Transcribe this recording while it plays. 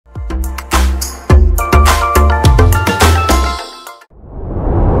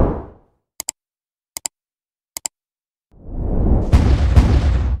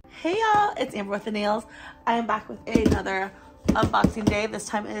Amber with the nails. I am back with another unboxing day. This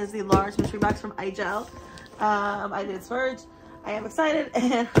time it is the large mystery box from IGel. I did splurge. I am excited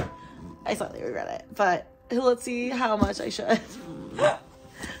and I slightly regret it, but let's see how much I should. All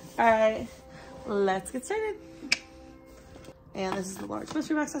right, let's get started. And this is the large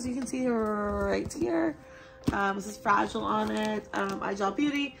mystery box, as you can see right here. This is Fragile on it. IGel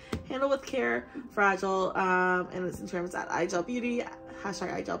Beauty, handle with care, Fragile, and it's in terms at IGel Beauty,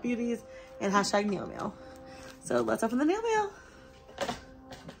 hashtag IGel Beauties, and hashtag nail mail. So let's open the nail mail.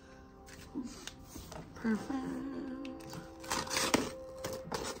 Perfect.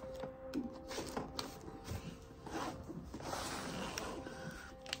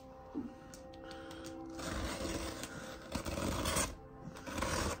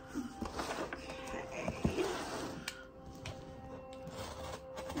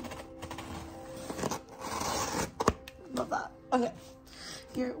 Love that. Okay,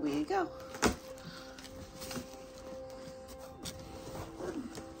 here we go.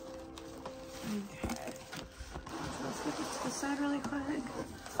 Okay, so let's get this to the side really quick and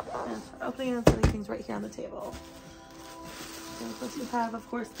start opening and putting things right here on the table. So first we have, of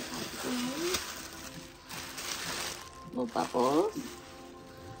course, the packaging. Little bubbles.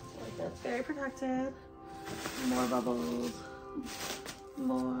 Like that's very protected. More bubbles.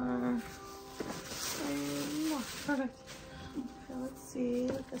 More. And more. Perfect. Okay, let's see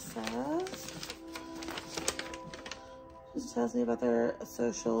what this says. Just tells me about their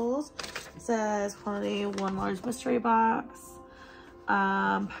socials. It says quantity 1 large mystery box.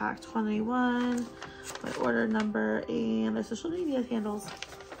 Pack 21. My order number and their social media handles.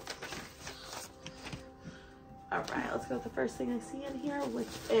 All right, let's go with the first thing I see in here, which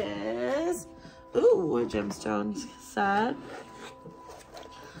is, ooh, a gemstone set.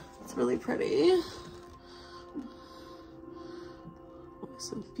 It's really pretty.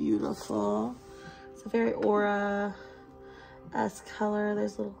 So beautiful. It's a very aura-esque color.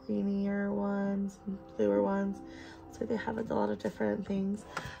 There's little greenier ones and bluer ones. Looks like they have a lot of different things.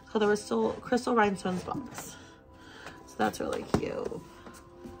 So there was still crystal rhinestones box. So that's really cute. All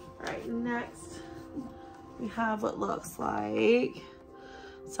right, next we have what looks like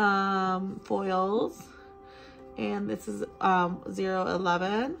some foils. And this is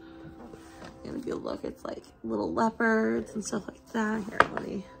 011. And if you look, it's like little leopards and stuff like that. Here, let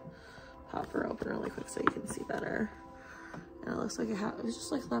me pop her open really quick so you can see better. And it looks like it's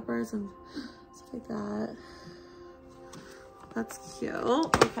just like leopards and stuff like that. That's cute.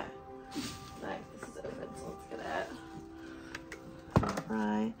 Okay. Nice. This is open, so let's get it. All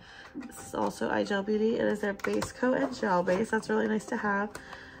right. This is also IGel Beauty. It is their base coat and gel base. That's really nice to have.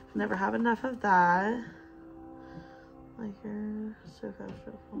 Never have enough of that. Like, you're so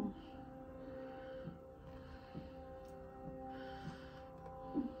comfortable.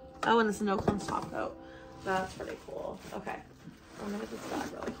 Oh, and it's a no cleanse top coat. That's pretty cool. Okay, I'm gonna get this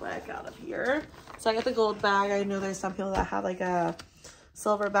bag really quick out of here. So I got the gold bag. I know there's some people that have like a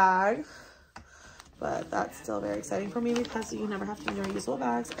silver bag, but that's still very exciting for me because you never have to use reusable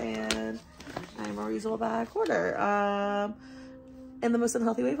bags, and I'm a reusable bag hoarder. In the most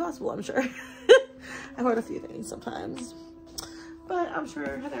unhealthy way possible, I'm sure. I hoard a few things sometimes, but I'm sure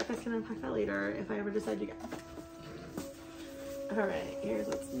her therapist can unpack that later if I ever decide to go. All right, here's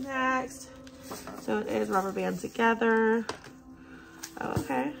what's next. So it is rubber band together. Oh,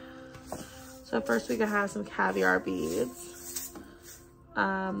 okay. So first we have some caviar beads.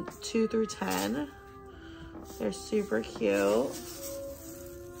 2 through 10. They're super cute.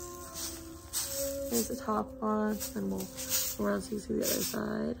 Here's the top one, and we'll go around so you see the other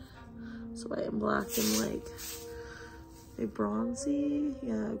side. So white and black and like a bronzy,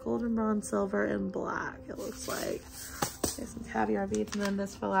 yeah, golden, bronze, silver, and black. It looks like. Okay, some caviar beads, and then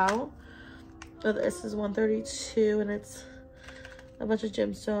this fell out. So this is 132, and it's a bunch of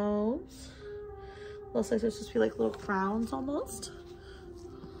gemstones. Looks like there's supposed to be like little crowns almost.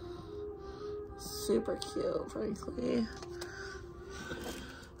 Super cute, frankly.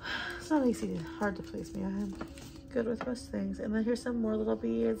 It's not easy, hard to place me. I'm good with most things. And then here's some more little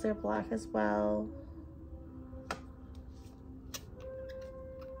beads. They're black as well.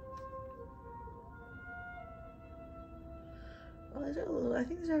 I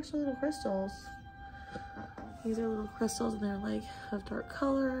think these are actually little crystals. These are little crystals, and they're like of dark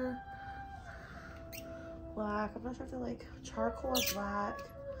color. Black. I'm not sure if they're like charcoal or black.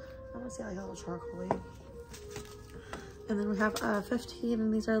 I want to say like a little charcoal-y. And then we have 15,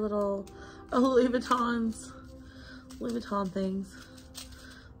 and these are little Louis Vuitton things.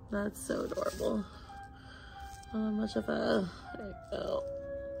 That's so adorable. Not much of a, there you go.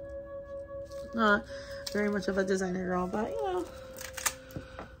 Not very much of a designer girl, but you know,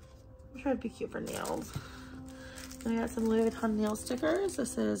 sure it'd be cute for nails. Then I got some Louis Vuitton nail stickers.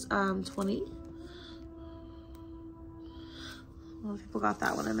 This is 20. A lot of people got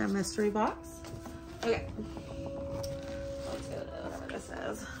that one in their mystery box. Okay. Let's go to whatever this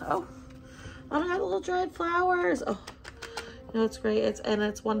is. Oh my god, the little dried flowers. Oh, you know, it's great. It's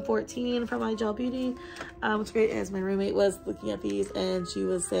 114 from IGel Beauty. What's great is my roommate was looking at these and she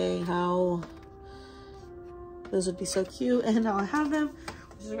was saying how those would be so cute, and now I have them,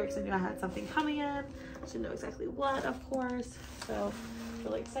 which is great because I knew I had something coming in. I didn't know exactly what, of course. So it's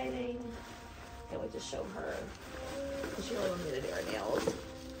really exciting. Can't wait to show her. She really wanted me to do her nails.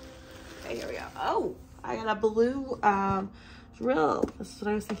 Okay, here we go. Oh, I got a blue drill. This is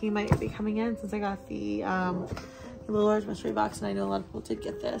what I was thinking might be coming in since I got the little large mystery box, and I know a lot of people did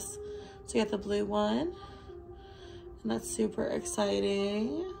get this. So I got the blue one, and that's super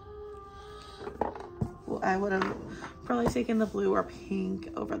exciting. Well, I would have probably taken the blue or pink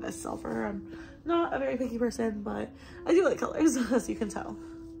over this silver. I'm not a very picky person, but I do like colors, as you can tell.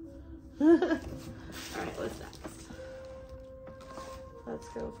 All right, what's next? Let's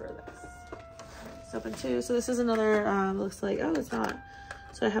go for this. It's open too. So this is another, looks like, oh, it's not.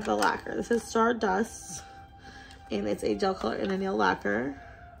 So I have the lacquer. This is Stardust, and it's a gel color and a nail lacquer.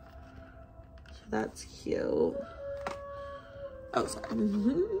 So that's cute. Oh, sorry.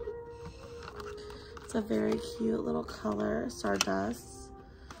 It's a very cute little color, Stardust.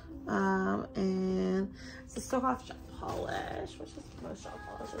 And it's a soft gel polish, which is most gel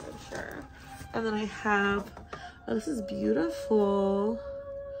polishes, I'm sure. And then I have, oh, this is beautiful.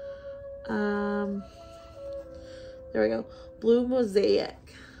 There we go. Blue Mosaic.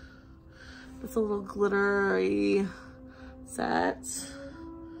 It's a little glittery set.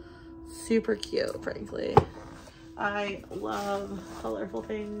 Super cute, frankly. I love colorful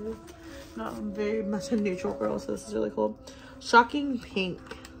things. Not very much a neutral girl, so this is really cool. Shocking Pink.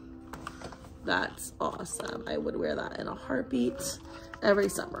 That's awesome. I would wear that in a heartbeat every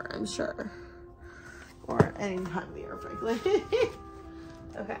summer, I'm sure. Or any time of year, frankly.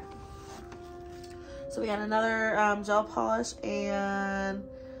 Okay. So we got another gel polish and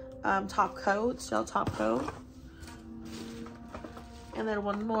top coat, gel top coat. And then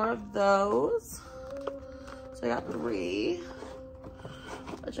one more of those. So I got 3.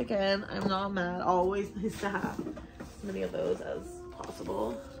 Which again, I'm not mad. Always nice to have as many of those as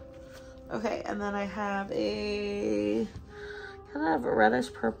possible. Okay, and then I have a kind of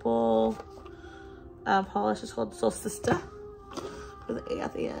reddish purple polish. It's called Solstista with an A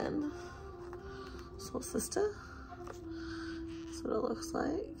at the end. Solstista. That's what it looks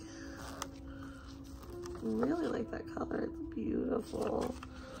like. Really like that color. It's beautiful.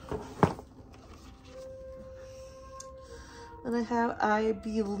 Then I have I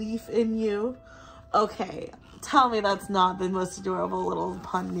Believe in You. Okay, tell me that's not the most adorable little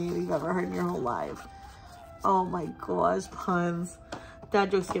pun name you've ever heard in your whole life. Oh my gosh, puns.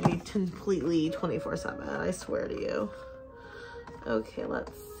 Dad jokes get me completely 24/7, I swear to you. Okay,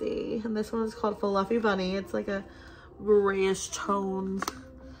 let's see. And this one is called Fluffy Bunny. It's like a grayish toned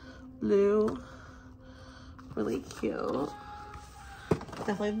blue. Really cute.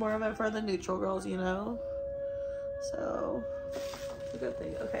 Definitely more of it for the neutral girls, you know? So, it's a good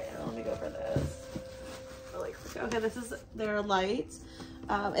thing. Okay, let me go for this. Okay, this is their light.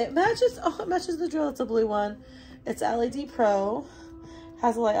 It matches, oh, it matches the drill. It's a blue one. It's LED Pro.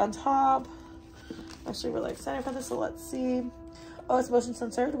 Has a light on top. I'm actually really excited for this, so let's see. Oh, it's motion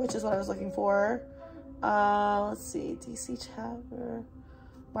censored, which is what I was looking for. Let's see, DC charger,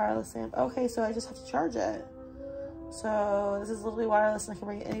 wireless amp. Okay, so I just have to charge it. So this is literally wireless and I can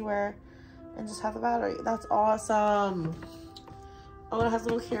bring it anywhere and just have the battery. That's awesome. Oh, it has a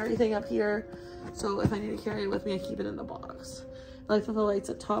little carry thing up here. So if I need to carry it with me, I keep it in the box. I like that the light's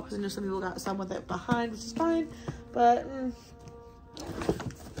at top because I know some people got some with it behind, which is fine. But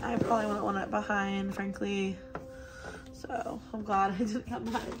I probably wouldn't want it behind, frankly. So I'm glad I didn't come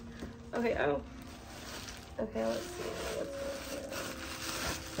behind. Okay, oh. Okay, let's see.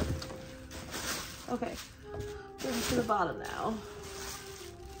 Okay, moving to the bottom now.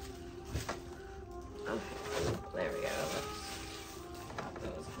 Okay, there we go.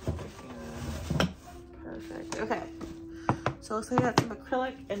 Perfect. Okay, so it looks like I got some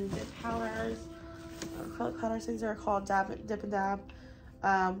acrylic and dip powders. Acrylic powders, these are called dip and dab.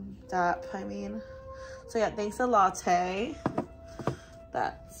 Dap, I mean. So yeah, Thanks a Latte.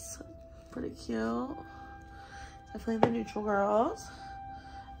 That's pretty cute. Definitely the neutral girls.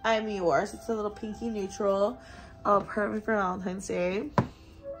 I'm Yours. It's a little pinky neutral. Oh, perfect for Valentine's Day.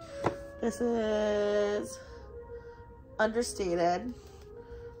 This is Understated.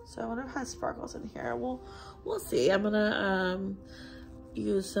 So I wonder if it has sparkles in here. We'll see. I'm gonna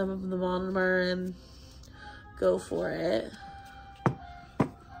use some of the monomer and go for it.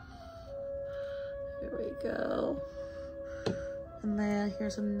 Here we go. And then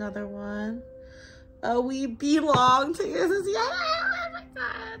here's another one. Oh, we belong to this. Yeah, oh my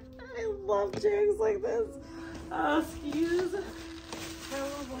god. I love jigs like this. Excuse my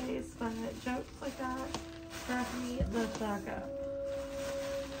voice, but jokes like that crack me the fuck up.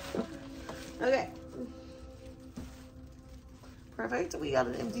 Okay. Perfect. We got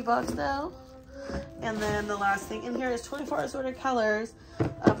an empty box now. And then the last thing in here is 24 assorted colors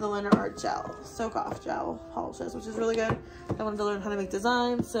of the Liner Art Gel Soak Off Gel Polishes, which is really good. I wanted to learn how to make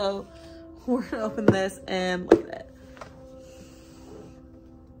designs, so we're gonna open this and look at it.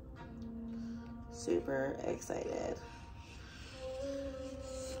 Super excited.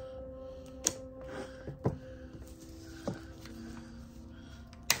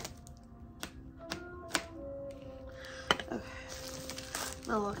 Okay.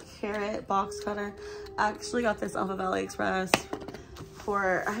 A little carrot box cutter. I actually got this off of AliExpress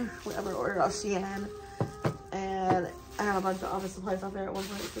for, I ever ordered off Shein, and I have a bunch of office supplies out there at one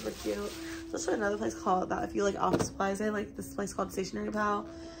point. It's super cute. There's also another place called that if you like office supplies, I like this place called Stationery Pal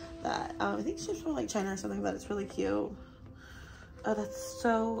that I think she's from like China or something, but it's really cute. Oh, that's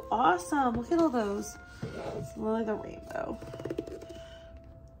so awesome. Look at all those. It's literally the rainbow.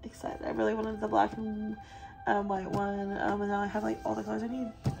 Excited. I really wanted the black and white one, and now I have like all the colors I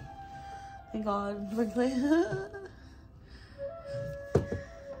need. Thank God. Okay,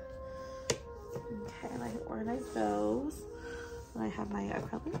 and I can organize those. And I have my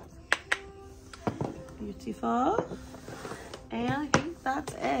acrylics. Beautiful. And I think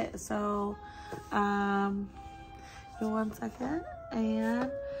that's it. So, give me 1 second,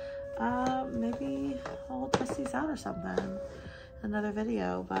 and maybe I'll test these out or something. Another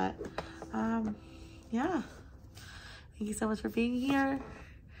video, but yeah. Thank you so much for being here.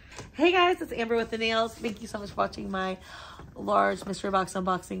 Hey guys, it's Amber with the nails. Thank you so much for watching my large mystery box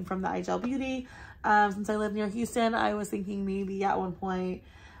unboxing from the IGel Beauty. Since I live near Houston, I was thinking maybe at one point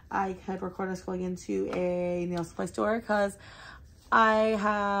I could record us going into a nail supply store, because I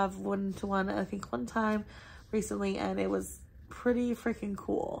have one-to-one, I think one time recently, and it was pretty freaking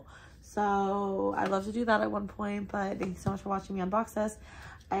cool. So I'd love to do that at one point, but thank you so much for watching me unbox this.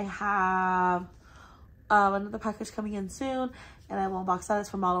 I have another package coming in soon, and I will unbox that. It's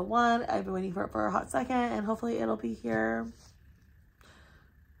from Model 1. I've been waiting for it for a hot second, and hopefully it'll be here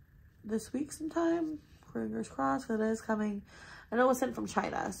this week sometime. Fingers crossed, because it is coming. I know it was sent from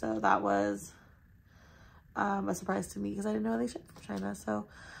China, so that was a surprise to me, because I didn't know they shipped from China. So,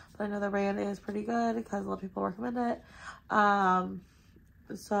 but I know the brand is pretty good because a lot of people recommend it.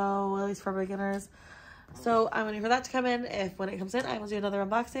 So at least for beginners. So I'm waiting for that to come in. When it comes in, I will do another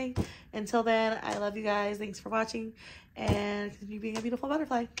unboxing. Until then, I love you guys. Thanks for watching, and continue being a beautiful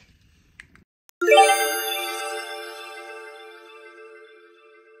butterfly.